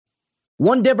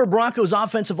One Denver Broncos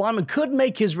offensive lineman could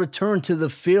make his return to the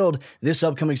field this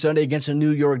upcoming Sunday against the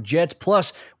New York Jets.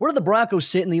 Plus, where do the Broncos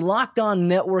sit in the Locked On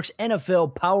Network's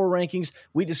NFL Power Rankings?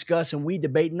 We discuss and we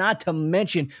debate, not to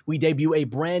mention we debut a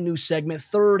brand new segment,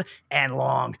 Third and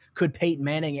Long. Could Peyton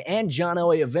Manning and John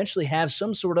Elway eventually have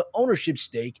some sort of ownership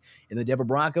stake in the Denver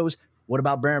Broncos? What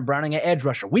about Baron Browning at edge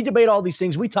rusher? We debate all these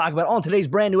things. We talk about on today's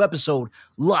brand new episode,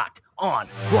 Locked On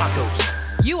Broncos.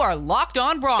 You are Locked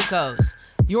On Broncos,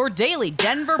 your daily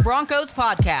Denver Broncos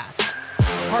podcast.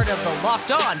 Part of the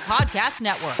Locked On Podcast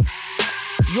Network.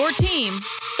 Your team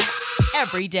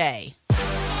every day.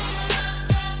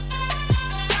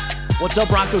 What's up,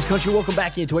 Broncos country? Welcome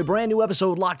back into a brand new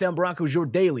episode of Locked On Broncos, your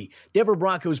daily Denver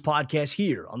Broncos podcast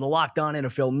here on the Locked On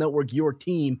NFL Network, your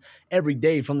team every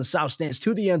day from the South Stands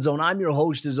to the end zone. I'm your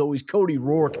host, as always, Cody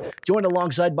Rourke, joined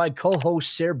alongside by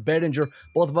co-host Sarah Bedinger.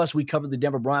 Both of us, we cover the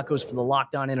Denver Broncos for the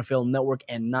Locked On NFL Network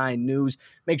and 9 News.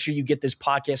 Make sure you get this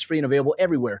podcast free and available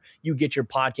everywhere you get your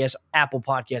podcast, Apple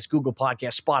Podcasts, Google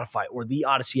Podcasts, Spotify, or the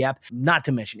Odyssey app. Not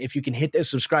to mention, if you can hit the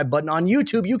subscribe button on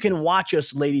YouTube, you can watch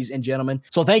us, ladies and gentlemen.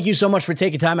 So thank you so much for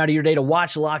taking time out of your day to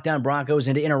watch the Locked On Broncos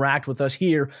and to interact with us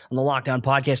here on the Locked On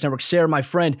Podcast Network. Sarah, my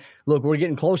friend, look, we're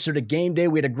getting closer to game day.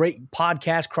 We had a great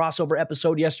podcast crossover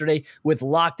episode yesterday with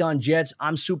Locked On Jets.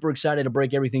 I'm super excited to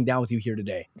break everything down with you here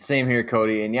today. Same here,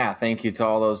 Cody. And yeah, thank you to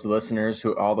all those listeners,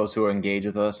 all those who engage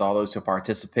with us, all those who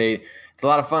participate. It's a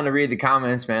lot of fun to read the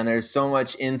comments, man. There's so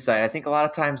much insight. I think a lot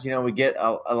of times, we get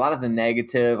a lot of the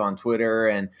negative on Twitter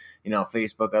and,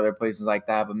 Facebook, other places like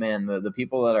that. But man, the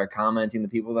people that are commenting, the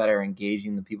people that are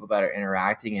engaging, the people that are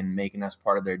interacting and making us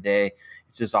part of their day,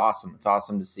 it's just awesome. It's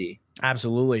awesome to see.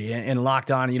 Absolutely. And Locked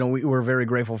On, we're very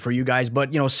grateful for you guys. But,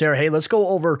 Sarah, hey, let's go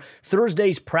over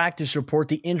Thursday's practice report,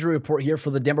 the injury report here for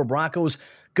the Denver Broncos.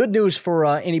 Good news for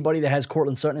anybody that has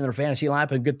Courtland Sutton in their fantasy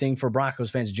lineup. A good thing for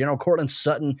Broncos fans in general. Courtland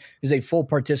Sutton is a full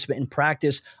participant in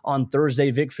practice on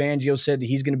Thursday. Vic Fangio said that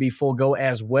he's going to be full go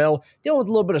as well. Dealing with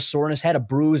a little bit of soreness, had a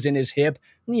bruise in his hip.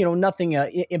 Nothing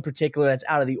in particular that's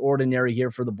out of the ordinary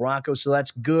here for the Broncos. So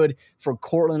that's good for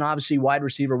Courtland, obviously wide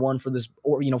receiver one for this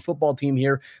football team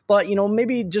here. But,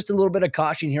 maybe just a little bit of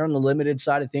caution here on the limited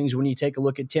side of things when you take a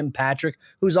look at Tim Patrick,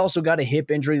 who's also got a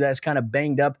hip injury that's kind of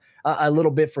banged up a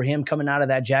little bit for him coming out of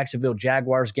that Jacksonville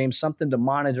Jaguars game. Something to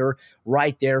monitor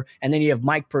right there. And then you have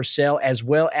Mike Purcell as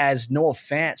well as Noah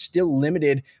Fant still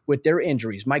limited with their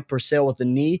injuries. Mike Purcell with a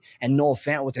knee and Noah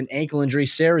Fant with an ankle injury.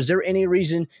 Sarah, is there any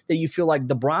reason that you feel like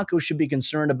the Broncos should be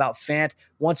concerned about Fant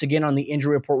once again on the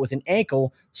injury report with an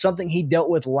ankle, something he dealt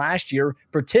with last year,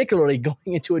 particularly going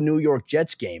into a New York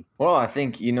Jets game? Well, I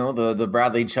think, the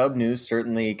Bradley Chubb news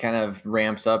certainly kind of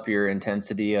ramps up your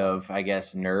intensity of, I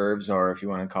guess, nerves, or if you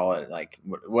want to call it like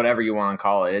whatever you want to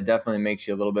call it. It definitely makes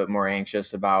you a little bit more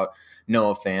anxious about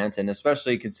Noah Fant, and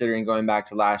especially considering going back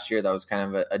to last year, that was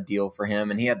kind of a deal for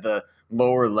him. And he had the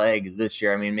lower leg this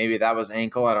year. I mean, maybe that was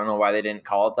ankle. I don't know why they didn't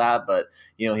call it that, but,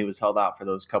 he was held out for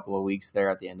those couple of weeks there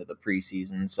at the end of the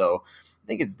preseason. So I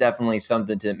think it's definitely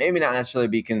something to maybe not necessarily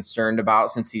be concerned about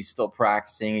since he's still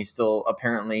practicing. He's still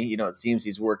apparently, it seems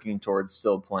he's working towards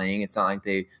still playing. It's not like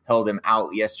they held him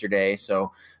out yesterday.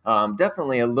 So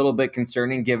definitely a little bit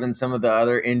concerning given some of the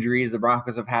other injuries the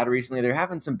Broncos have had recently. They're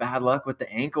having some bad luck with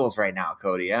the ankles right now,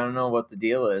 Cody. I don't know what the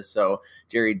deal is. So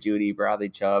Jerry Jeudy, Bradley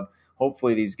Chubb,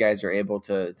 hopefully these guys are able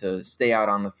to stay out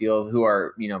on the field who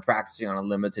are, practicing on a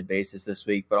limited basis this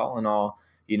week. But all in all,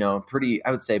 pretty,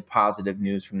 I would say, positive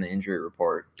news from the injury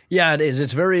report. Yeah, it is.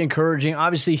 It's very encouraging.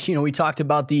 Obviously, we talked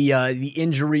about the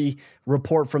injury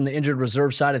report from the injured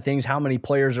reserve side of things, how many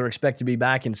players are expected to be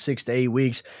back in 6 to 8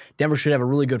 weeks. Denver should have a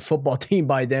really good football team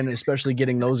by then, especially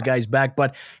getting those guys back.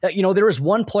 But, there is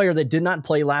one player that did not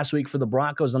play last week for the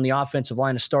Broncos on the offensive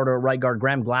line, a starter at right guard,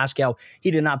 Graham Glasgow.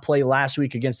 He did not play last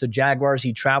week against the Jaguars.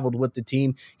 He traveled with the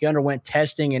team. He underwent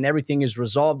testing, and everything is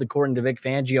resolved, according to Vic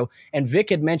Fangio. And Vic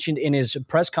had mentioned in his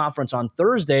press conference on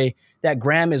Thursday that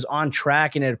Graham is on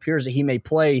track, and it appears that he may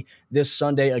play this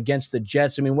Sunday against the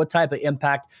Jets. I mean, what type of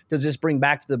impact does this bring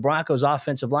back to the Broncos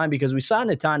offensive line? Because we saw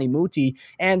Netani Muti,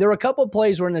 and there were a couple of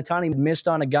plays where Netani missed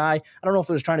on a guy. I don't know if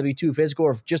it was trying to be too physical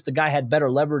or if just the guy had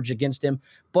better leverage against him.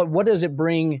 But what does it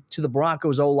bring to the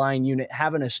Broncos O-line unit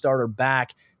having a starter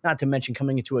back, not to mention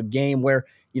coming into a game where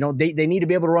they need to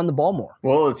be able to run the ball more?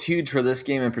 Well, it's huge for this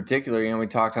game in particular. We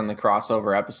talked on the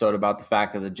crossover episode about the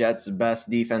fact that the Jets' best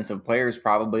defensive players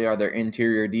probably are their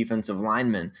interior defensive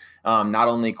linemen. Not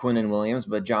only Quinnen Williams,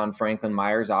 but John Franklin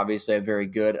Myers, obviously a very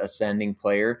good ascending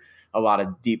player. A lot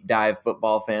of deep dive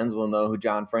football fans will know who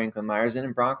John Franklin Myers is,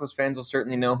 and Broncos fans will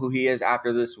certainly know who he is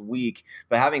after this week.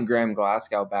 But having Graham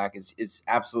Glasgow back is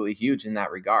absolutely huge in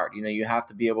that regard. You have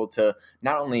to be able to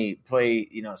not only play,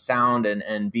 sound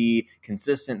and be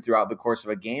consistent throughout the course of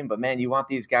a game. But man, you want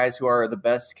these guys who are the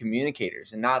best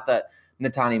communicators, and not that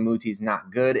Netani Muti's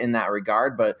not good in that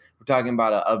regard, but we're talking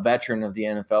about a veteran of the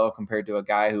NFL compared to a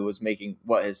guy who was making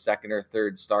his second or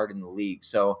third start in the league.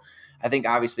 So I think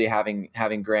obviously having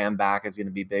Graham back is going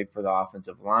to be big for the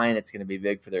offensive line. It's going to be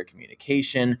big for their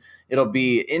communication. It'll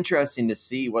be interesting to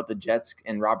see what the Jets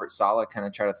and Robert Saleh kind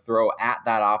of try to throw at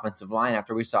that offensive line.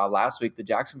 After we saw last week, the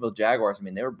Jacksonville Jaguars,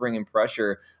 they were bringing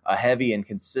pressure a heavy and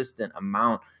consistent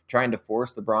amount, trying to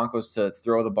force the Broncos to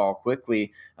throw the ball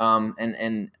quickly.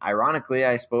 And ironically,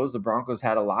 I suppose the Broncos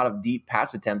had a lot of deep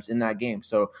pass attempts in that game.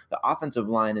 So the offensive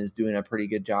line is doing a pretty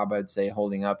good job, I'd say,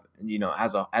 holding up,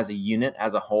 as a unit,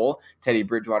 as a whole. Teddy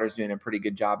Bridgewater's doing a pretty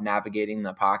good job navigating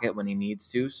the pocket when he needs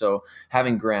to. So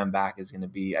having Graham back is going to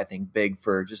be, I think, big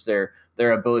for just their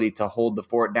ability to hold the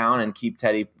fort down and keep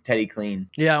Teddy clean.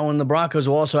 Yeah, when the Broncos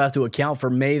will also have to account for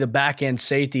May, the back-end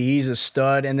safety. He's a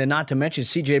stud. And then not to mention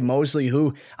C.J. Mosley,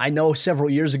 who I know several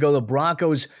years ago the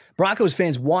Broncos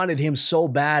fans wanted him so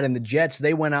bad, and the Jets,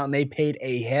 they went out and they paid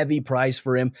a heavy price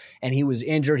for him, and he was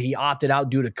injured. He opted out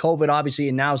due to COVID, obviously,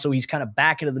 and now so he's kind of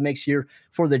back into the mix here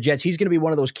for the Jets. He's going to be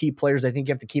one of those key players I think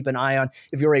you have to keep an eye on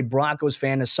if you're a Broncos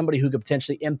fan, as somebody who could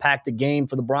potentially impact the game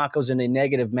for the Broncos in a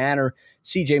negative manner.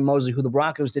 C.J. Mosley, who the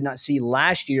Broncos did not see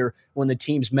last year when the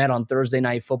teams met on Thursday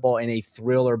Night Football in a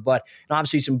thriller. But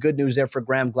obviously some good news there for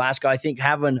Graham Glasgow. I think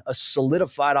having a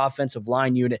solidified offensive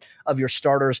line unit of your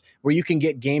starters where you can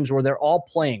get games where they're all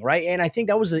playing, right? And I think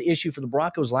that was the issue for the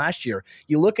Broncos last year.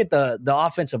 You look at the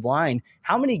offensive line,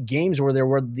 how many games were there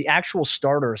where the actual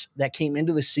starters that came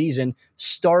into the season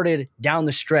started down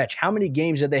the stretch? How many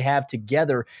games did they have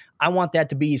together? I want that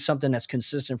to be something that's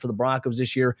consistent for the Broncos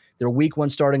this year. Their week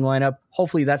one starting lineup,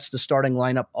 hopefully that's the starting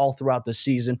lineup all throughout the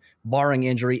season, barring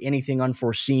injury, anything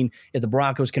unforeseen. If the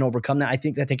Broncos can overcome that, I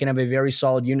think that they can have a very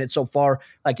solid unit so far.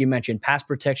 Like you mentioned, pass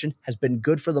protection has been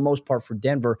good for the most part for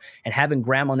Denver, and having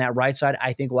Graham on that right side,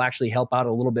 I think will actually help out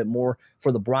a little bit more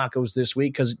for the Broncos this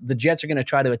week, because the Jets are going to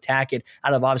try to attack it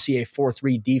out of obviously a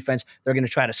 4-3 defense. They're going to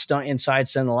try to stunt inside,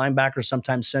 send the linebacker,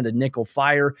 sometimes send a nickel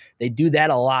fire. They do that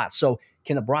a lot. So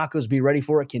can the Broncos be ready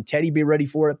for it? Can Teddy be ready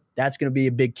for it? That's going to be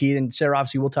a big key. And Sarah,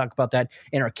 obviously, we'll talk about that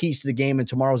in our keys to the game in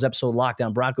tomorrow's episode of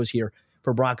Lockdown Broncos here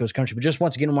for Broncos Country. But just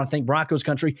once again, I want to thank Broncos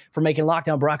Country for making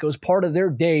Lockdown Broncos part of their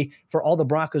day for all the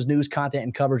Broncos news, content,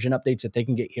 and coverage and updates that they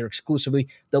can get here exclusively.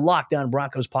 The Lockdown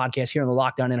Broncos podcast here on the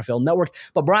Lockdown NFL Network.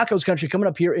 But Broncos Country coming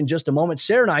up here in just a moment.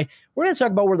 Sarah and I, we're going to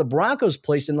talk about where the Broncos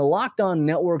placed in the Lockdown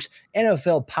Network's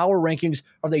NFL power rankings.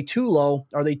 Are they too low?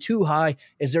 Are they too high?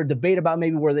 Is there debate about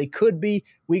maybe where they could be?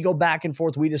 We go back and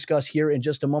forth. We discuss here in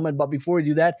just a moment. But before we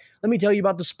do that, let me tell you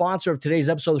about the sponsor of today's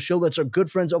episode of the show. That's our good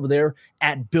friends over there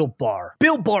at Built Bar.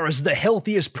 Built Bar is the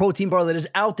healthiest protein bar that is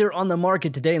out there on the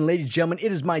market today. And ladies and gentlemen,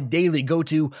 it is my daily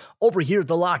go-to over here at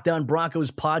the Lockdown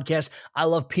Broncos podcast. I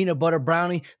love peanut butter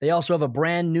brownie. They also have a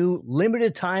brand new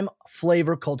limited time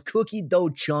flavor called Cookie Dough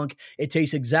Chunk. It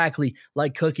tastes exactly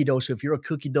like cookie dough. So if you're a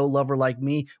cookie dough lover like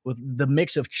me, with the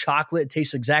mix of chocolate, it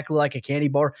tastes exactly like a candy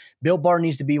bar. Built Bar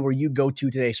needs to be where you go to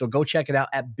today. So go check it out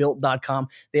at built.com.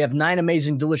 They have 9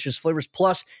 amazing, delicious flavors,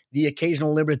 plus the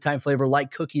occasional limited time flavor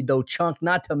like Cookie Dough Chunk,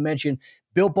 not to mention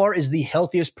Built Bar is the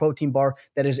healthiest protein bar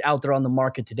that is out there on the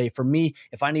market today. For me,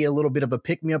 if I need a little bit of a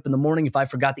pick-me-up in the morning, if I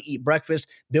forgot to eat breakfast,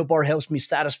 Built Bar helps me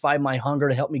satisfy my hunger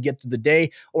to help me get through the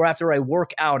day. Or after I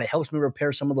work out, it helps me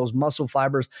repair some of those muscle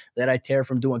fibers that I tear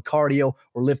from doing cardio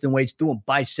or lifting weights, doing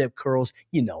bicep curls,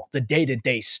 the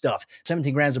day-to-day stuff.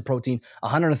 17 grams of protein,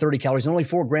 130 calories, and only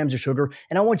 4 grams of sugar.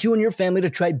 And I want you and your family to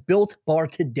try Built Bar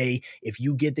today if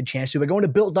you get the chance to by going to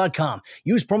Built.com.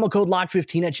 Use promo code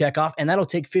LOCK15 at checkoff, and that'll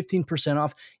take 15%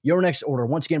 off your next order.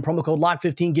 Once again, promo code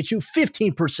LOCK15 gets you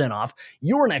 15% off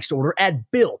your next order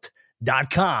at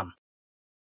Built.com.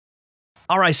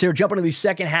 All right, Sarah, jumping into the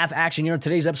second half action here in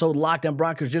today's episode of Lockdown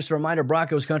Broncos. Just a reminder,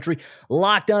 Broncos Country,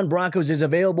 Lockdown Broncos is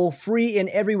available free and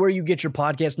everywhere you get your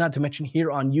podcast, not to mention here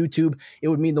on YouTube. It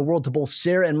would mean the world to both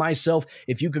Sarah and myself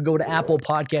if you could go to Apple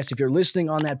Podcasts. If you're listening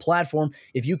on that platform,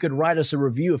 if you could write us a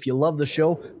review. If you love the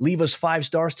show, leave us 5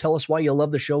 stars. Tell us why you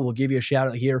love the show. We'll give you a shout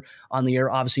out here on the air.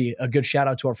 Obviously, a good shout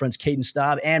out to our friends Caden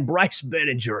Staub and Bryce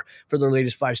Bettinger for their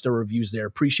latest 5-star reviews there.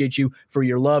 Appreciate you for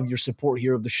your love, your support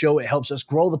here of the show. It helps us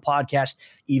grow the podcast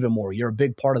even more. You're a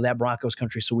big part of that, Broncos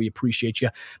Country, so we appreciate you.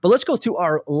 But let's go to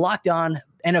our Lockdown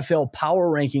NFL power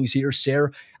rankings here,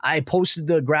 Sarah. I posted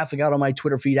the graphic out on my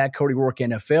Twitter feed at Cody Rourke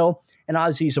NFL, and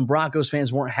obviously some Broncos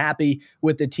fans weren't happy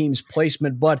with the team's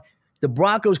placement, but the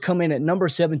Broncos come in at number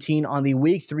 17 on the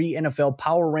Week 3 NFL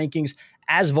power rankings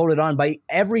as voted on by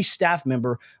every staff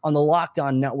member on the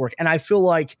Lockdown Network. And I feel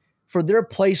like for their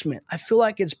placement, I feel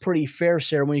like it's pretty fair,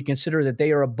 Sarah, when you consider that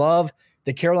they are above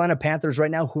the Carolina Panthers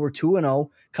right now, who are 2-0,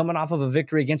 coming off of a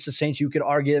victory against the Saints. You could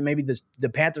argue that maybe the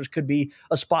Panthers could be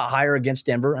a spot higher against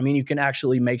Denver. I mean, you can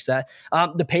actually make that.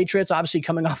 The Patriots, obviously,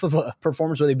 coming off of a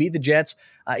performance where they beat the Jets,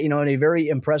 in a very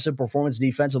impressive performance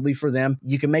defensively for them.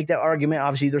 You can make that argument.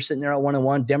 Obviously, they're sitting there at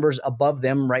 1-1. Denver's above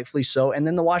them, rightfully so. And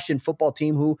then the Washington football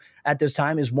team, who at this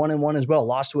time is 1-1 as well,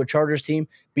 lost to a Chargers team,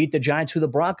 beat the Giants, who the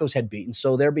Broncos had beaten.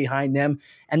 So they're behind them.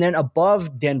 And then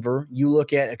above Denver, you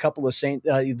look at a couple of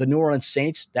the New Orleans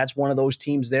Saints. That's one of those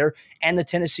teams there. And the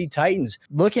Tennessee Titans.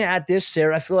 Looking at this,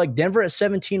 Sarah, I feel like Denver at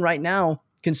 17 right now,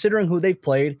 considering who they've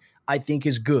played, I think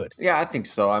is good. Yeah, I think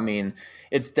so. I mean,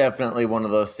 it's definitely one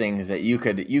of those things that you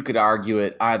could argue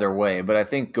it either way. But I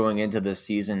think going into this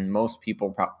season, most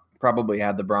people probably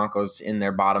had the Broncos in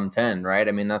their bottom 10, right?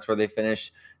 I mean, that's where they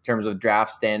finished in terms of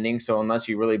draft standing. So unless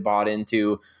you really bought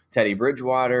into Teddy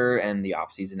Bridgewater and the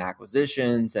offseason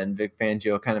acquisitions and Vic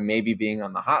Fangio kind of maybe being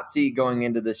on the hot seat going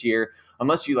into this year,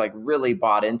 unless you really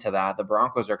bought into that, the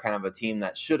Broncos are kind of a team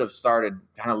that should have started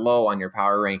kind of low on your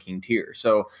power ranking tier.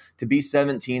 So to be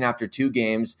 17 after 2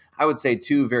 games, I would say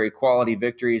 2 very quality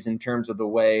victories in terms of the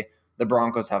way the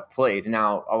Broncos have played.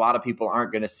 Now, a lot of people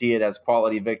aren't going to see it as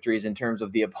quality victories in terms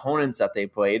of the opponents that they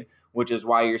played, which is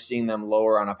why you're seeing them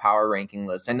lower on a power ranking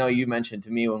list. I know you mentioned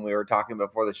to me when we were talking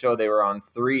before the show, they were on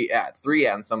three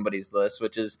on somebody's list,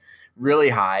 which is really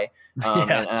high.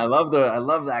 And I love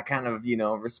that kind of,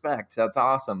 respect. That's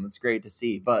awesome. It's great to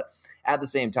see. But at the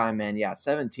same time, man,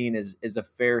 17 is a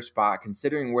fair spot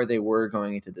considering where they were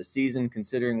going into the season,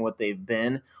 considering what they've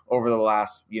been over the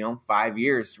last, 5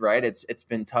 years, right? It's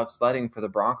been tough sledding for the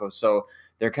Broncos. So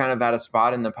they're kind of at a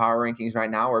spot in the power rankings right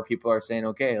now where people are saying,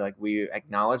 okay, we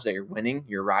acknowledge that you're winning,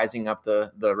 you're rising up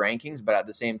the rankings, but at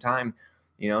the same time,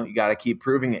 you got to keep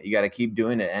proving it. You got to keep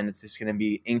doing it. And it's just going to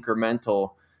be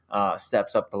incremental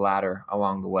steps up the ladder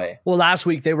along the way. Well, last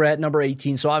week they were at number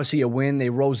 18, so obviously a win. They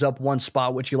rose up one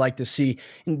spot, which you like to see.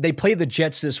 And they play the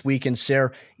Jets this week. And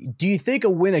Sarah, do you think a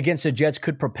win against the Jets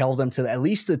could propel them to at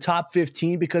least the top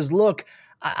 15? Because look,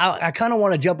 I kind of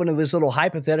want to jump into this little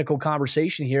hypothetical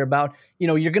conversation here about,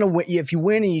 you're going to win. If you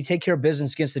win and you take care of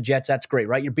business against the Jets, that's great,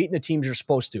 right? You're beating the teams you're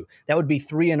supposed to. That would be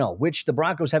 3-0, which the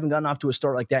Broncos haven't gotten off to a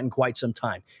start like that in quite some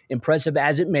time. Impressive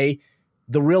as it may,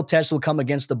 the real test will come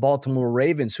against the Baltimore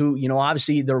Ravens, who,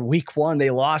 obviously their week 1, they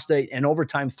lost an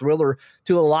overtime thriller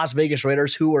to the Las Vegas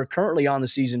Raiders, who are currently on the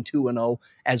season 2-0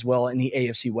 as well in the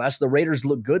AFC West. The Raiders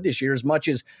look good this year, as much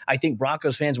as I think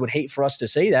Broncos fans would hate for us to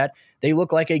say that. They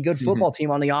look like a good football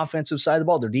team on the offensive side of the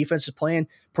ball. Their defense is playing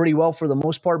pretty well for the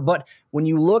most part. But when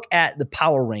you look at the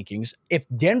power rankings, if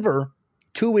Denver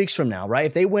 2 weeks from now, right?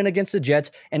 If they win against the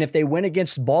Jets and if they win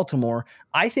against Baltimore,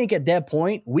 I think at that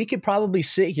point, we could probably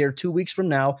sit here 2 weeks from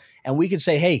now and we could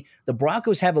say, hey, the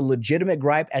Broncos have a legitimate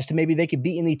gripe as to maybe they could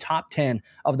be in the top 10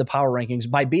 of the power rankings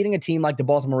by beating a team like the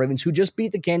Baltimore Ravens, who just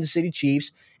beat the Kansas City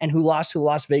Chiefs and who lost to the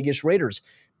Las Vegas Raiders.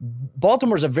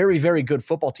 Baltimore's a very, very good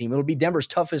football team. It'll be Denver's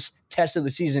toughest test of the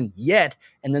season yet,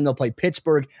 and then they'll play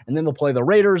Pittsburgh, and then they'll play the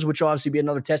Raiders, which will obviously be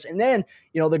another test, and then,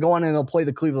 they'll go on and they'll play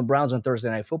the Cleveland Browns on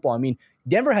Thursday Night Football. I mean,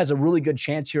 Denver has a really good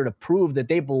chance here to prove that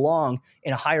they belong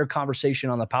in a higher conversation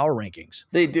on the power rankings.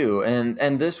 They do,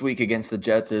 and this week against the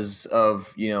Jets is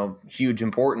of, huge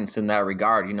importance in that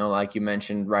regard. Like you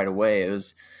mentioned right away, it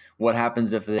was what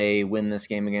happens if they win this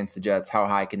game against the Jets? How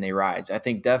high can they rise? I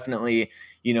think definitely,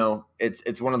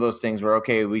 it's one of those things where,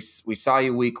 okay, we saw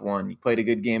you week 1. You played a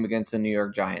good game against the New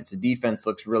York Giants. The defense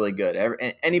looks really good.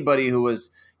 Anybody who was,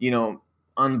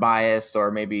 unbiased or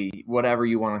maybe whatever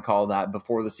you want to call that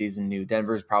before the season knew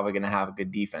Denver's probably going to have a good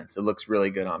defense. It looks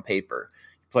really good on paper.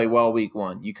 You play well week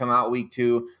 1. You come out week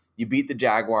 2. You beat the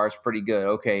Jaguars pretty good.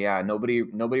 Okay, yeah, nobody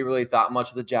really thought much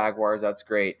of the Jaguars. That's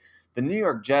great. The New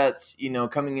York Jets,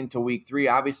 coming into week 3,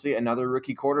 obviously another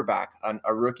rookie quarterback,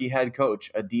 a rookie head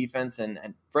coach, a defense, and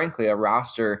frankly, a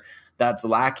roster that's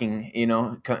lacking,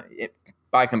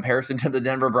 by comparison to the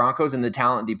Denver Broncos in the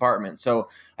talent department. So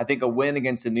I think a win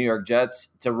against the New York Jets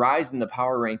to rise in the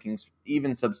power rankings,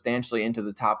 even substantially into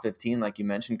the top 15, like you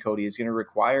mentioned, Cody, is going to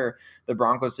require the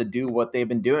Broncos to do what they've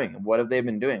been doing. And what have they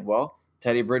been doing? Well,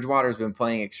 Teddy Bridgewater has been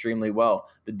playing extremely well.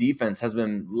 The defense has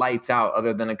been lights out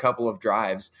other than a couple of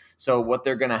drives. So what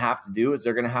they're going to have to do is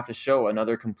they're going to have to show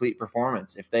another complete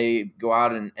performance. If they go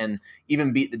out and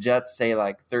even beat the Jets, say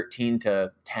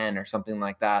 13-10 or something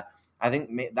like that, I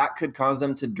think that could cause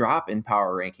them to drop in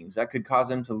power rankings. That could cause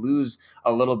them to lose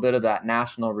a little bit of that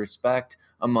national respect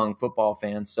among football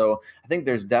fans. So I think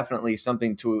there's definitely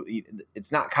something to,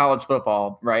 it's not college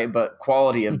football, right? But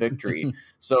quality of victory.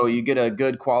 So you get a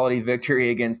good quality victory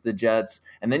against the Jets,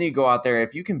 and then you go out there.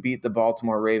 If you can beat the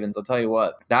Baltimore Ravens, I'll tell you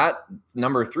what, that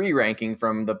number 3 ranking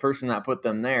from the person that put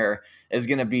them there is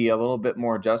going to be a little bit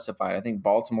more justified. I think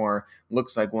Baltimore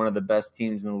looks like one of the best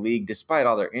teams in the league, despite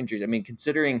all their injuries. I mean,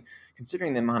 considering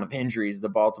the amount of injuries the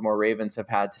Baltimore Ravens have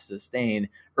had to sustain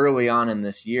early on in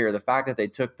this year, the fact that they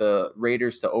took the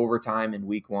Raiders to overtime in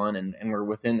week 1 and were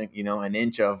within, an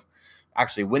inch of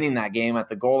actually winning that game at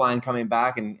the goal line, coming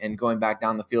back and going back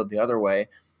down the field the other way.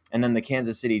 And then the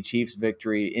Kansas City Chiefs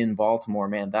victory in Baltimore,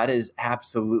 man, that is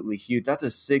absolutely huge. That's a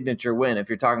signature win. If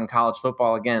you're talking college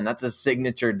football, again, that's a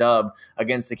signature dub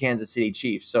against the Kansas City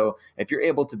Chiefs. So if you're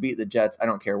able to beat the Jets, I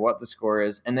don't care what the score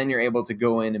is, and then you're able to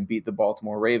go in and beat the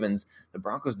Baltimore Ravens, the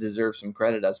Broncos deserve some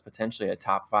credit as potentially a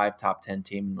top 5, top 10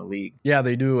 team in the league. Yeah,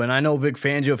 they do. And I know Vic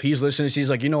Fangio, if he's listening, he's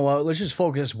like, you know what, let's just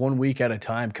focus 1 week at a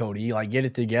time, Cody. Like, get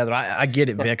it together. I get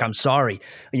it, Vic. I'm sorry.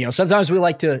 Sometimes we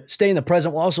like to stay in the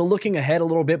present while also looking ahead a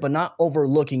little bit, but not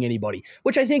overlooking anybody,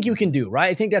 which I think you can do,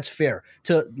 right? I think that's fair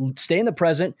to stay in the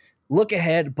present, look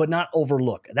ahead, but not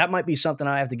overlook. That might be something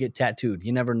I have to get tattooed.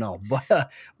 You never know. But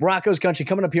Broncos country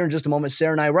coming up here in just a moment.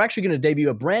 Sarah and I, we're actually going to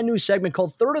debut a brand new segment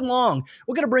called Third and Long.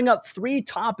 We're going to bring up 3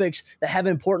 topics that have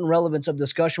important relevance of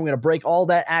discussion. We're going to break all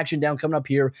that action down coming up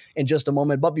here in just a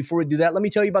moment. But before we do that, let me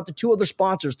tell you about the 2 other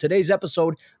sponsors. Today's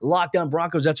episode, Locked On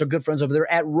Broncos. That's our good friends over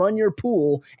there at Run Your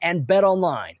Pool and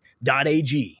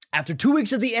BetOnline.ag. After 2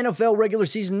 weeks of the NFL regular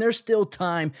season, there's still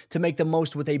time to make the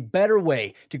most with a better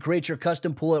way to create your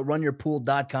custom pool at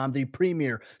runyourpool.com, the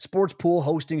premier sports pool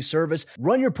hosting service.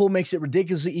 Run Your Pool makes it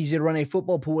ridiculously easy to run a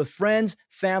football pool with friends,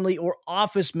 family, or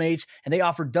office mates, and they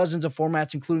offer dozens of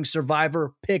formats, including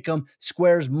Survivor, Pick'em,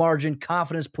 Squares, Margin,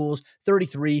 Confidence Pools,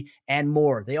 33, and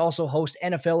more. They also host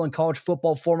NFL and college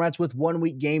football formats with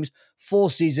 1-week games, full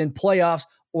season, playoffs,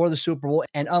 or the Super Bowl.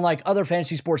 And unlike other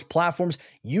fantasy sports platforms,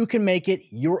 you can make it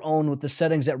your own with the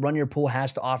settings that Run Your Pool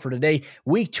has to offer today.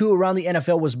 Week 2 around the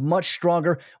NFL was much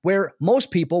stronger, where most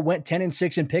people went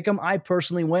 10-6 in Pick'em. I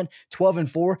personally went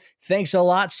 12-4. Thanks a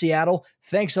lot, Seattle.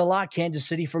 Thanks a lot, Kansas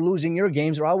City, for losing your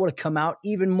games, or I would have come out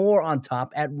even more on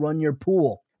top at Run Your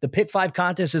Pool. The Pick 5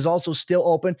 contest is also still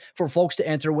open for folks to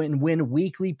enter and win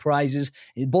weekly prizes.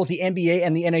 Both the NBA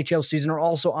and the NHL season are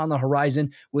also on the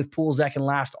horizon with pools that can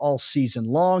last all season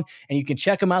long. And you can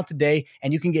check them out today,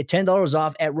 and you can get $10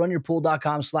 off at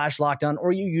runyourpool.com/lockedon,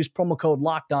 or you use promo code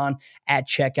LOCKEDON at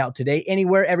checkout today.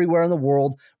 Anywhere, everywhere in the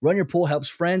world, Run Your Pool helps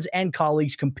friends and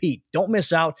colleagues compete. Don't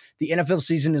miss out. The NFL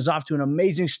season is off to an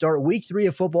amazing start. Week 3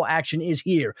 of football action is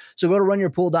here. So go to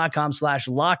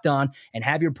runyourpool.com/lockedon and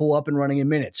have your pool up and running in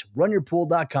minutes.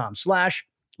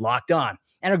 Runyourpool.com/lockedon.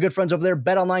 And our good friends over there,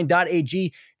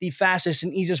 betonline.ag, the fastest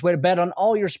and easiest way to bet on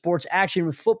all your sports action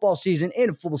with football season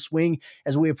in full swing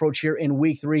as we approach here in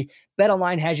week 3.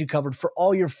 BetOnline has you covered for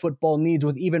all your football needs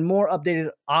with even more updated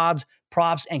odds,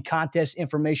 props, and contest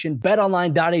information.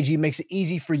 BetOnline.ag makes it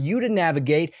easy for you to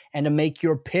navigate and to make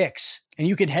your picks. And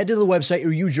you can head to the website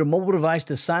or use your mobile device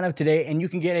to sign up today, and you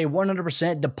can get a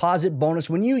 100% deposit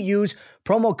bonus when you use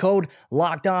promo code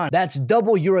LOCKEDON. That's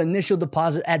double your initial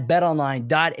deposit at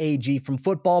betonline.ag. From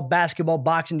football, basketball,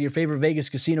 boxing to your favorite Vegas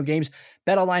casino games,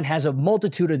 BetOnline has a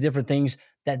multitude of different things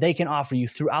that they can offer you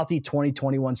throughout the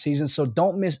 2021 season, so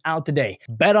don't miss out today.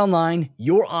 BetOnline,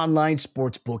 your online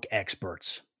sportsbook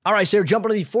experts. All right, Sarah, jump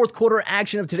into the 4th quarter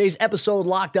action of today's episode,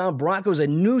 Locked On Broncos, a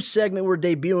new segment we're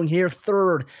debuting here,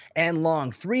 Third and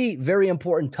Long. 3 very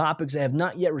important topics that have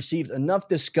not yet received enough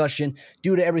discussion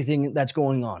due to everything that's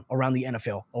going on around the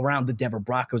NFL, around the Denver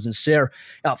Broncos. And Sarah,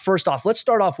 first off, let's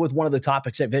start off with one of the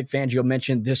topics that Vic Fangio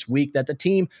mentioned this week, that the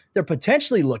team they're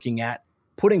potentially looking at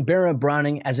putting Baron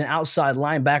Browning as an outside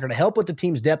linebacker to help with the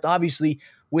team's depth, obviously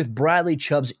with Bradley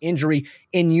Chubb's injury.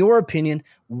 In your opinion,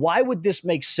 why would this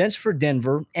make sense for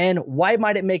Denver, and why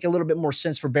might it make a little bit more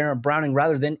sense for Baron Browning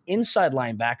rather than inside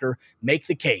linebacker? Make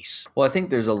the case. Well, I think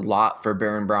there's a lot for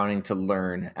Baron Browning to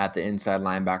learn at the inside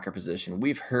linebacker position.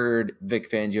 We've heard Vic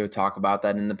Fangio talk about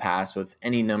that in the past with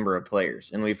any number of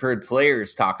players, and we've heard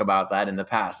players talk about that in the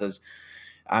past as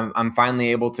I'm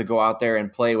finally able to go out there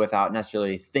and play without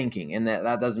necessarily thinking. And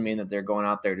that doesn't mean that they're going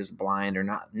out there just blind or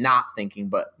not thinking,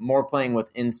 but more playing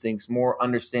with instincts, more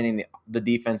understanding the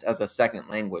defense as a second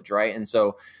language, right? And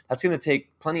so that's going to take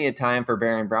plenty of time for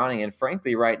Baron Browning. And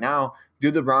frankly, right now,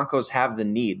 do the Broncos have the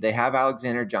need? They have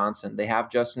Alexander Johnson. They have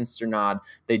Justin Strnad.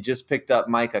 They just picked up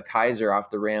Micah Kaiser off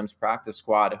the Rams practice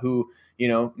squad, who,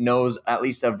 knows at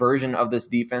least a version of this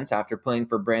defense after playing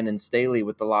for Brandon Staley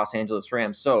with the Los Angeles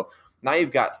Rams. So Now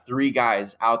you've got 3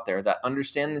 guys out there that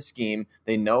understand the scheme.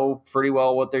 They know pretty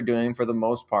well what they're doing for the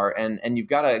most part. And you've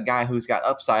got a guy who's got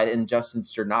upside in Justin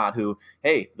Sternad, who,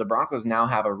 hey, the Broncos now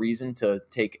have a reason to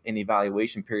take an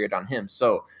evaluation period on him.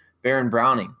 So Baron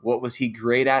Browning, what was he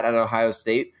great at Ohio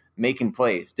State? Making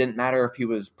plays. Didn't matter if he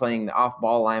was playing the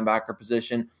off-ball linebacker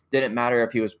position. Didn't matter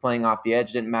if he was playing off the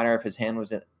edge. Didn't matter if his hand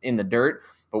was in the dirt.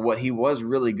 But what he was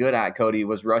really good at, Cody,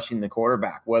 was rushing the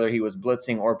quarterback, whether he was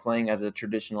blitzing or playing as a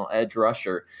traditional edge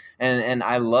rusher. And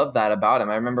I love that about him.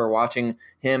 I remember watching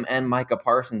him and Micah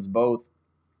Parsons both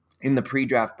in the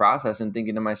pre-draft process and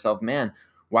thinking to myself, man,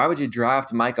 why would you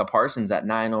draft Micah Parsons at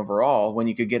 9 overall when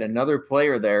you could get another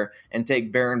player there and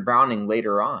take Baron Browning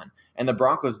later on? And the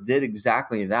Broncos did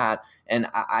exactly that. And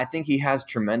I think he has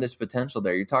tremendous potential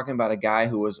there. You're talking about a guy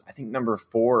who was, I think, number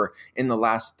 4 in the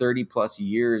last 30 plus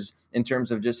years in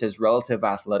terms of just his relative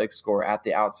athletic score at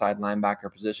the outside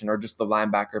linebacker position, or just the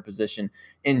linebacker position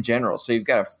in general. So you've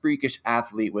got a freakish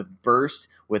athlete with burst,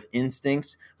 with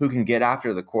instincts, who can get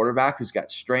after the quarterback, who's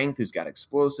got strength, who's got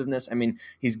explosiveness. I mean,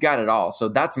 he's got it all. So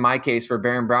that's my case for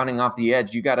Baron Browning off the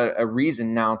edge. You got a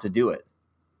reason now to do it.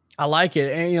 I like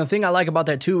it. And, the thing I like about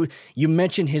that too, you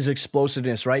mentioned his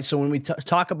explosiveness, right? So when we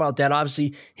talk about that,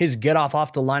 obviously his get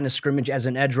off the line of scrimmage as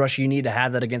an edge rusher, you need to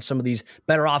have that against some of these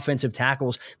better offensive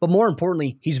tackles. But more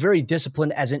importantly, he's very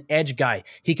disciplined as an edge guy.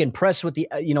 He can press with the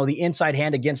inside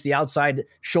hand against the outside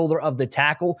shoulder of the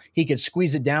tackle. He can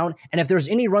squeeze it down. And if there's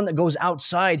any run that goes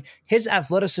outside, his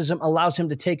athleticism allows him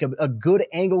to take a good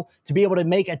angle to be able to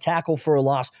make a tackle for a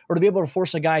loss, or to be able to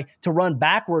force a guy to run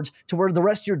backwards to where the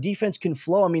rest of your defense can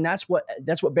flow. I mean, that's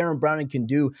what Baron Browning can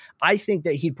do. I think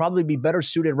that he'd probably be better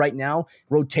suited right now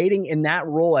rotating in that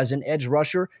role as an edge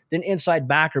rusher than inside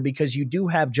backer, because you do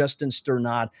have Justin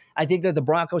Sternad. I think that the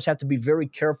Broncos have to be very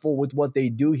careful with what they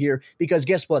do here, because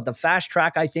guess what? The fast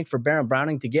track, I think, for Baron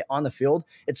Browning to get on the field,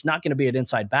 it's not going to be an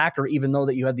inside backer, even though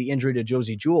that you have the injury to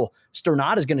Josie Jewell.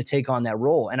 Sternad is going to take on that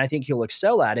role, and I think he'll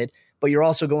excel at it. But you're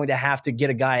also going to have to get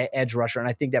a guy at edge rusher. And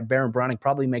I think that Baron Browning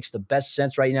probably makes the best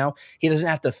sense right now. He doesn't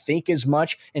have to think as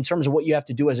much in terms of what you have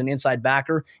to do as an inside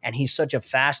backer. And he's such a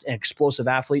fast and explosive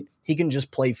athlete. He can just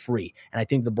play free. And I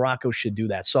think the Broncos should do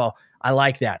that. So I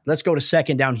like that. Let's go to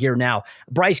second down here now.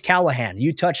 Bryce Callahan,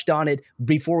 you touched on it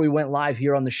before we went live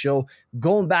here on the show.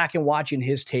 Going back and watching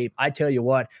his tape, I tell you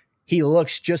what, he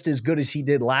looks just as good as he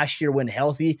did last year when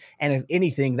healthy. And if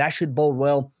anything, that should bode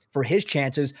well for his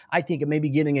chances, I think, of maybe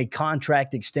getting a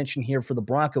contract extension here for the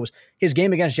Broncos. His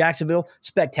game against Jacksonville,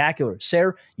 spectacular.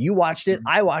 Sarah, you watched it.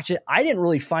 I watched it. I didn't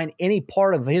really find any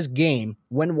part of his game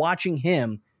when watching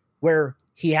him where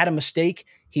he had a mistake.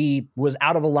 He was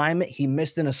out of alignment. He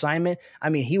missed an assignment. I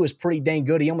mean, he was pretty dang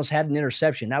good. He almost had an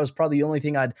interception. That was probably the only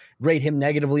thing I'd grade him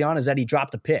negatively on, is that he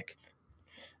dropped a pick.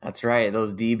 That's right.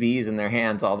 Those DBs in their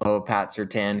hands, although Pat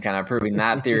Surtain kind of proving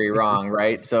that theory wrong,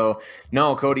 right? So,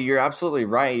 no, Cody, you're absolutely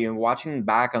right. Watching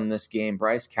back on this game,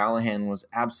 Bryce Callahan was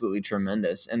absolutely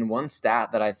tremendous. And one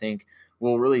stat that I think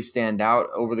will really stand out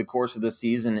over the course of the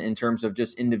season in terms of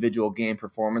just individual game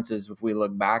performances, if we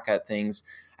look back at things,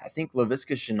 I think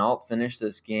Laviska Shenault finished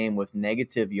this game with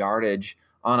negative yardage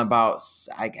on about,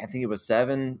 I think it was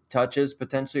 7 touches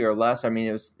potentially or less. I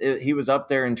mean, he was up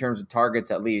there in terms of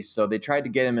targets at least. So they tried to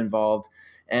get him involved,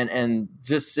 and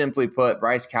just simply put,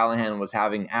 Bryce Callahan was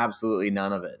having absolutely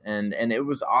none of it. And it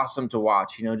was awesome to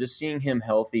watch, just seeing him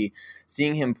healthy,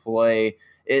 seeing him play.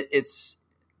 It's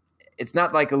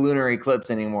not like a lunar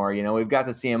eclipse anymore. We've got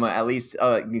to see him at least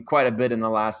quite a bit in the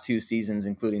last 2 seasons,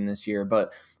 including this year.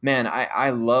 But man,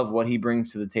 I love what he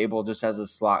brings to the table just as a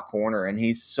slot corner. And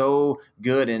he's so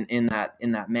good in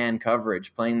that man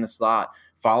coverage, playing the slot,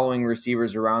 following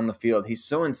receivers around the field. He's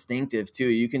so instinctive too.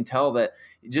 You can tell that,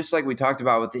 just like we talked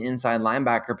about with the inside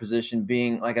linebacker position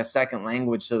being like a second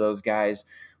language to those guys.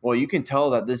 Well, you can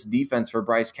tell that this defense for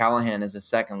Bryce Callahan is a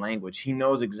second language. He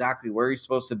knows exactly where he's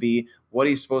supposed to be, what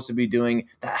he's supposed to be doing.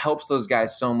 That helps those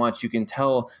guys so much. You can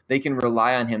tell they can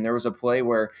rely on him. There was a play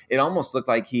where it almost looked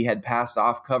like he had passed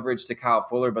off coverage to Kyle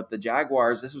Fuller, but the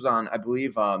Jaguars, this was on, I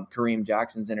believe, Kareem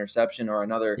Jackson's interception or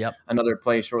another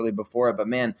play shortly before it. But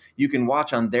man, you can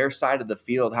watch on their side of the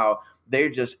field how they're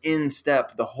just in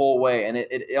step the whole way. And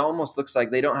it almost looks like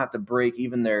they don't have to break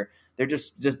even they're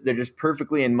just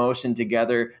perfectly in motion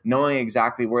together, knowing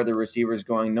exactly where the receiver is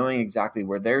going, knowing exactly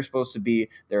where they're supposed to be,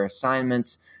 their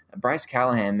assignments. Bryce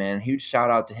Callahan, man, huge shout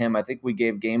out to him. I think we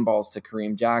gave game balls to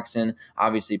Kareem Jackson,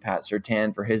 obviously Pat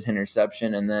Surtain for his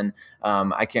interception, and then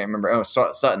I can't remember.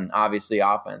 Sutton, obviously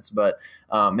offense. But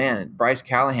man, Bryce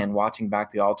Callahan, watching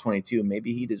back the All-22,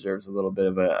 maybe he deserves a little bit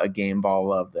of a game ball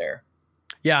love there.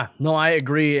 Yeah, no, I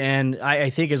agree. And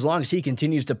I think as long as he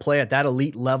continues to play at that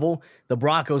elite level, the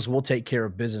Broncos will take care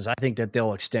of business. I think that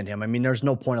they'll extend him. I mean, there's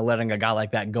no point of letting a guy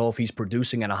like that go if he's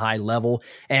producing at a high level.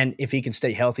 And if he can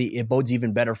stay healthy, it bodes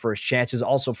even better for his chances,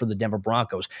 also for the Denver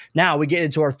Broncos. Now we get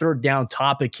into our third down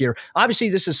topic here. Obviously,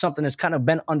 this is something that's kind of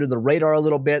been under the radar a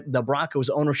little bit. The Broncos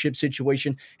ownership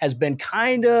situation has been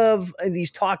kind of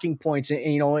these talking points,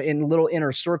 in little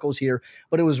inner circles here.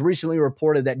 But it was recently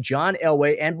reported that John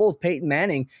Elway and both Peyton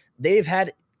Manning, they've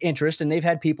had interest and they've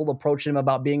had people approach them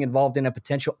about being involved in a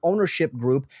potential ownership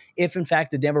group if, in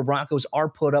fact, the Denver Broncos are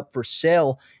put up for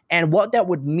sale. And what that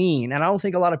would mean, and I don't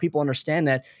think a lot of people understand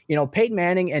that, Peyton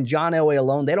Manning and John Elway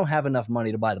alone, they don't have enough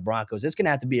money to buy the Broncos. It's going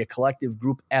to have to be a collective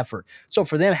group effort. So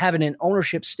for them having an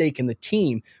ownership stake in the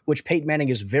team, which Peyton Manning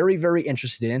is very, very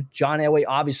interested in, John Elway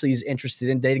obviously is interested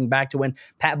in, dating back to when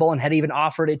Pat Bowlen had even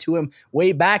offered it to him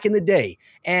way back in the day.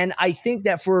 And I think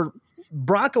that for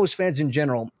Broncos fans in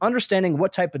general, understanding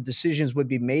what type of decisions would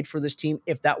be made for this team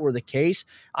if that were the case.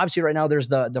 Obviously, right now, there's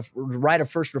the right of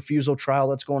first refusal trial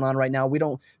that's going on right now. We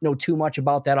don't know too much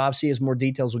about that, obviously, as more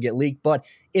details will get leaked. But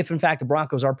if, in fact, the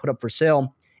Broncos are put up for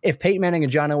sale, if Peyton Manning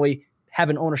and John Elway have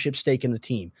an ownership stake in the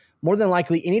team, more than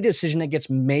likely, any decision that gets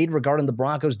made regarding the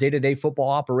Broncos' day-to-day football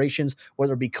operations,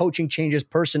 whether it be coaching changes,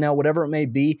 personnel, whatever it may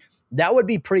be, that would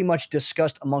be pretty much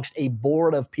discussed amongst a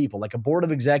board of people, like a board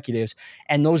of executives,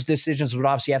 and those decisions would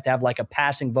obviously have to have like a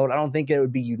passing vote. I don't think it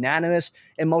would be unanimous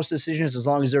in most decisions. As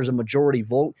long as there's a majority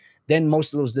vote, then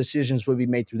most of those decisions would be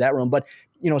made through that room. But,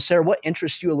 Sarah, what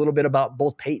interests you a little bit about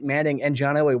both Peyton Manning and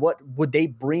John Elway? What would they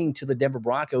bring to the Denver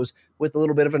Broncos with a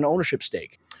little bit of an ownership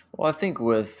stake? Well, I think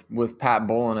with Pat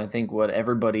Bowlen, I think what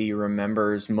everybody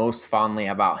remembers most fondly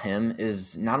about him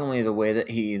is not only the way that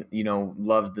he,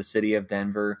 loved the city of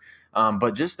Denver,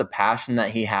 but just the passion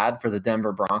that he had for the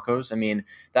Denver Broncos. I mean,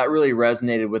 that really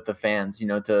resonated with the fans,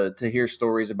 to hear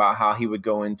stories about how he would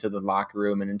go into the locker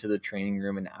room and into the training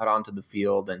room and out onto the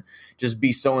field and just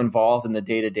be so involved in the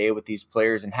day-to-day with these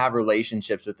players and have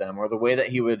relationships with them, or the way that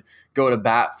he would go to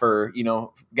bat for,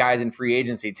 guys in free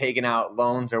agency, taking out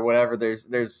loans or whatever.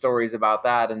 There's stories about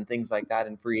that and things like that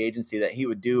in free agency that he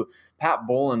would do. Pat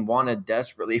Bowlen wanted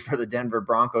desperately for the Denver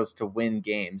Broncos to win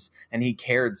games, and he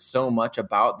cared so much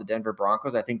about the Denver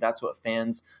Broncos. I think that's what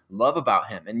fans love about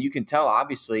him. And you can tell,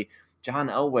 obviously, John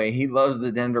Elway, he loves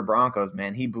the Denver Broncos,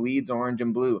 man. He bleeds orange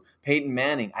and blue. Peyton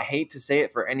Manning, I hate to say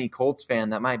it for any Colts fan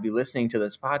that might be listening to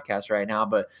this podcast right now,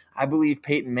 but I believe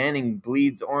Peyton Manning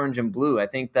bleeds orange and blue. I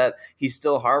think that he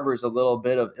still harbors a little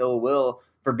bit of ill will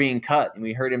for being cut. And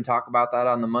we heard him talk about that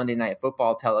on the Monday Night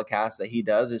Football telecast that he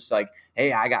does. It's like,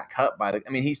 hey, I got cut by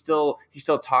he still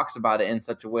talks about it in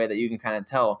such a way that you can kind of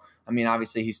tell. I mean,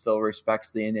 obviously he still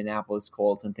respects the Indianapolis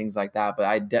Colts and things like that.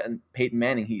 But Peyton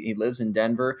Manning, he lives in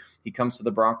Denver. He comes to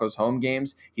the Broncos home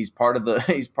games. He's part of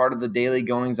the daily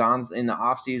goings-ons in the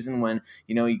offseason when,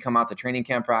 you come out to training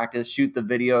camp practice, shoot the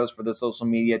videos for the social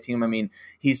media team. I mean,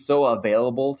 he's so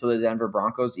available to the Denver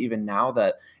Broncos even now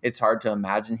that it's hard to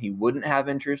imagine he wouldn't have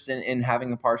interest in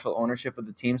having a partial ownership of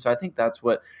the team. So I think that's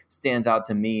what stands out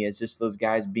to me, is just those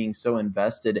guys being so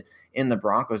invested in the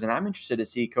Broncos. And I'm interested to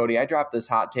see, Cody, I dropped this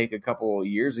hot take a couple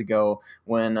years ago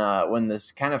when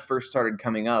this kind of first started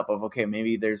coming up of, okay,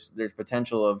 maybe there's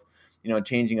potential of,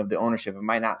 changing of the ownership. It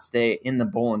might not stay in the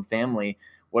Bowlen family.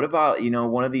 What about,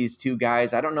 one of these two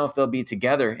guys? I don't know if they'll be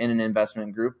together in an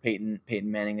investment group, Peyton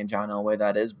Manning and John Elway,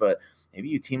 that is, but maybe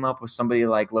you team up with somebody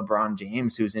like LeBron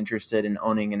James, who's interested in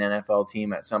owning an NFL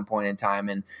team at some point in time.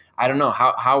 And I don't know,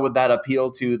 how would that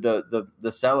appeal to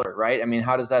the seller, right? I mean,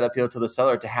 how does that appeal to the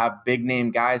seller to have big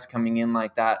name guys coming in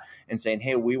like that and saying,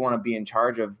 hey, we want to be in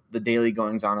charge of the daily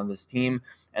goings on of this team?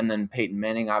 And then Peyton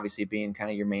Manning obviously being kind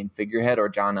of your main figurehead, or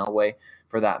John Elway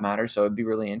for that matter. So it'd be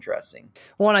really interesting.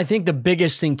 Well, and I think the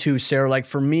biggest thing too, Sarah, like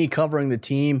for me covering the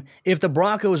team, if the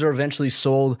Broncos are eventually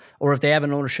sold or if they have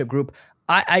an ownership group,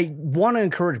 I want to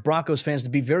encourage Broncos fans to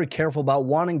be very careful about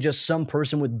wanting just some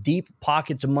person with deep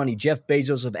pockets of money. Jeff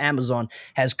Bezos of Amazon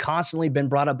has constantly been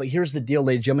brought up. But here's the deal,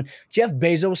 ladies and gentlemen. Jeff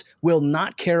Bezos will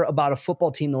not care about a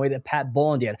football team the way that Pat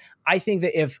Bowlen did. I think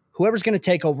that if whoever's going to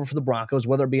take over for the Broncos,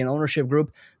 whether it be an ownership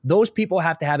group, those people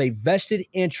have to have a vested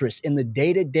interest in the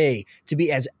day-to-day to be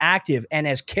as active and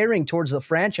as caring towards the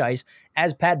franchise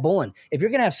as Pat Bowlen. If you're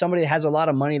going to have somebody that has a lot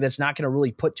of money that's not going to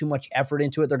really put too much effort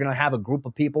into it, they're going to have a group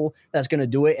of people that's going to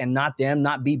do it and not them,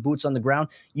 not be boots on the ground.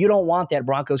 You don't want that,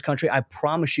 Broncos country, I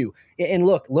promise you. And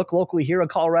look locally here in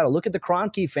Colorado. Look at the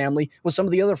Kroenke family with some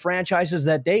of the other franchises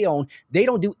that they own. They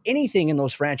don't do anything in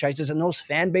those franchises and those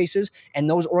fan bases and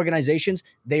those organizations organizations,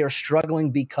 they are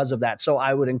struggling because of that. So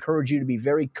I would encourage you to be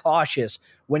very cautious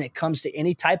when it comes to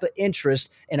any type of interest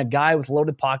in a guy with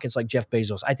loaded pockets like Jeff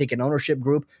Bezos. I think an ownership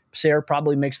group, Sarah,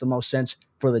 probably makes the most sense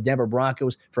for the Denver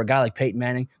Broncos, for a guy like Peyton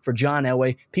Manning, for John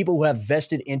Elway, people who have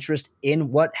vested interest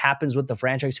in what happens with the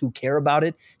franchise, who care about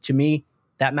it. To me,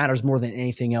 that matters more than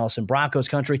anything else in Broncos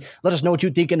country. Let us know what you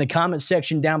think in the comment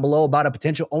section down below about a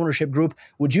potential ownership group.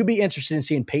 Would you be interested in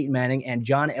seeing Peyton Manning and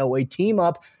John Elway team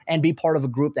up and be part of a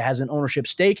group that has an ownership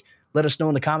stake? Let us know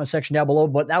in the comment section down below.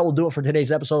 But that will do it for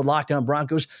today's episode of Locked On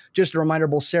Broncos. Just a reminder,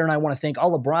 both Sarah and I want to thank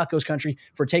all of Broncos country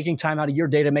for taking time out of your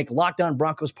day to make Locked On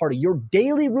Broncos part of your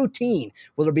daily routine,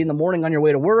 whether it be in the morning on your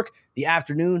way to work, the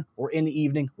afternoon, or in the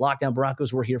evening. Locked On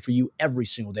Broncos, we're here for you every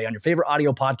single day on your favorite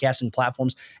audio podcasts and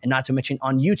platforms, and not to mention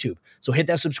on YouTube. So hit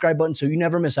that subscribe button so you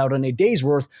never miss out on a day's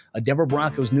worth of Denver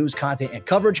Broncos news, content, and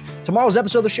coverage. Tomorrow's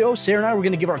episode of the show, Sarah and I, we're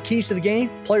going to give our keys to the game,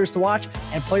 players to watch,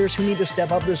 and players who need to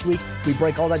step up this week. We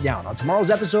break all that down on tomorrow's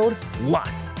episode,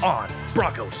 Locked On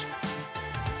Broncos.